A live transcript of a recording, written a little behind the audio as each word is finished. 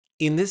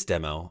In this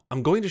demo,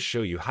 I'm going to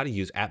show you how to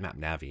use AppMap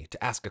Navie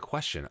to ask a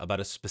question about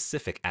a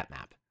specific app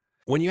map.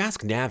 When you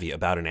ask Navie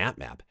about an app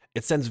map,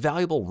 it sends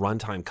valuable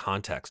runtime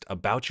context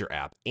about your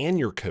app and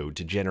your code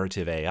to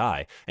generative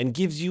AI and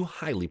gives you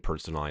highly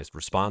personalized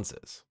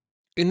responses.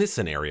 In this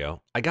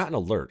scenario, I got an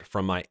alert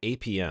from my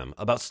APM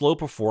about slow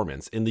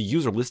performance in the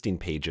user listing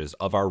pages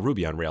of our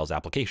Ruby on Rails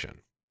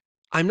application.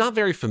 I'm not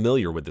very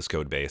familiar with this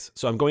code base,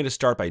 so I'm going to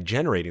start by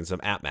generating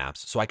some app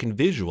maps so I can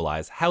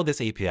visualize how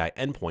this API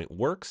endpoint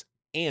works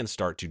and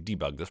start to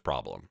debug this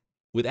problem.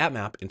 With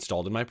AppMap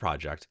installed in my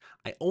project,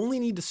 I only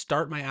need to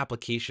start my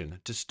application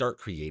to start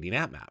creating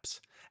app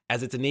maps,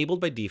 as it's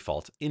enabled by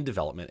default in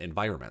development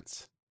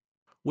environments.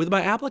 With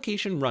my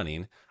application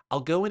running, I'll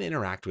go and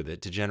interact with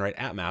it to generate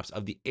app maps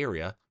of the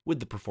area with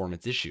the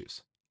performance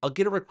issues. I'll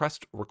get a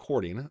request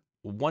recording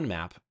one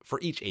map for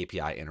each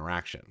API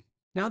interaction.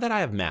 Now that I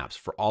have maps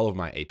for all of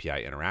my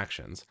API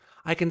interactions,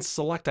 I can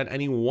select on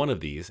any one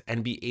of these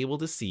and be able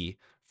to see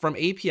from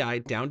API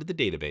down to the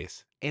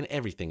database and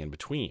everything in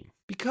between.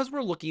 Because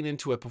we're looking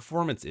into a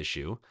performance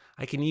issue,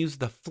 I can use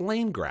the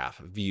flame graph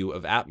view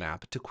of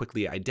AppMap to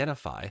quickly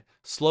identify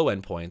slow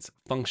endpoints,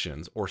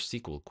 functions, or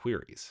SQL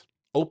queries.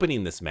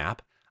 Opening this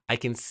map, I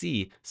can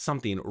see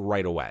something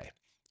right away.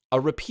 A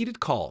repeated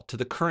call to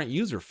the current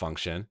user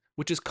function,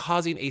 which is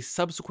causing a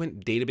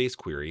subsequent database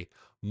query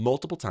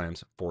multiple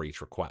times for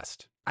each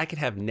request. I can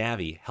have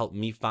Navie help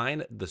me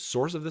find the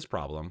source of this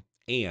problem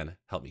and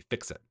help me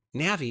fix it.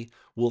 Navie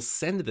will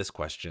send this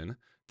question,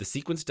 the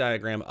sequence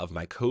diagram of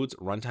my code's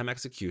runtime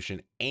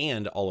execution,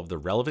 and all of the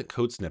relevant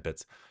code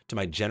snippets to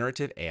my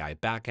generative AI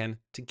backend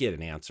to get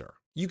an answer.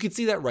 You can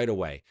see that right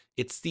away.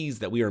 It sees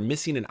that we are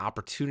missing an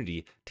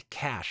opportunity to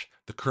cache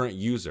the current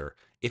user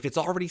if it's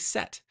already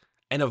set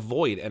and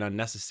avoid an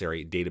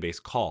unnecessary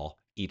database call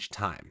each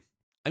time.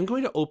 I'm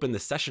going to open the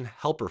session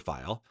helper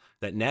file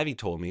that Navie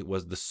told me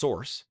was the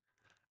source,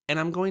 and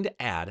I'm going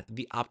to add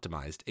the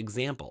optimized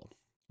example.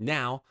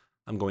 Now,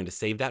 I'm going to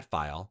save that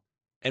file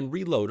and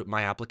reload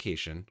my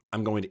application.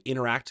 I'm going to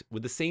interact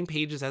with the same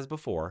pages as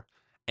before,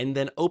 and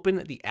then open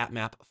the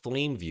AppMap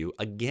Flame view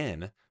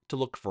again to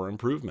look for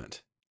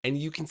improvement. And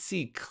you can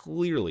see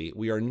clearly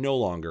we are no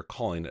longer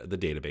calling the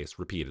database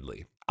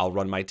repeatedly. I'll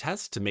run my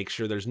tests to make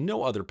sure there's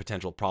no other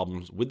potential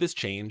problems with this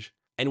change,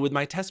 and with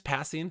my test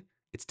passing,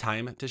 it's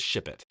time to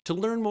ship it. To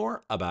learn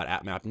more about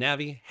AppMap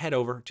Navie, head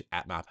over to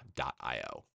appmap.io.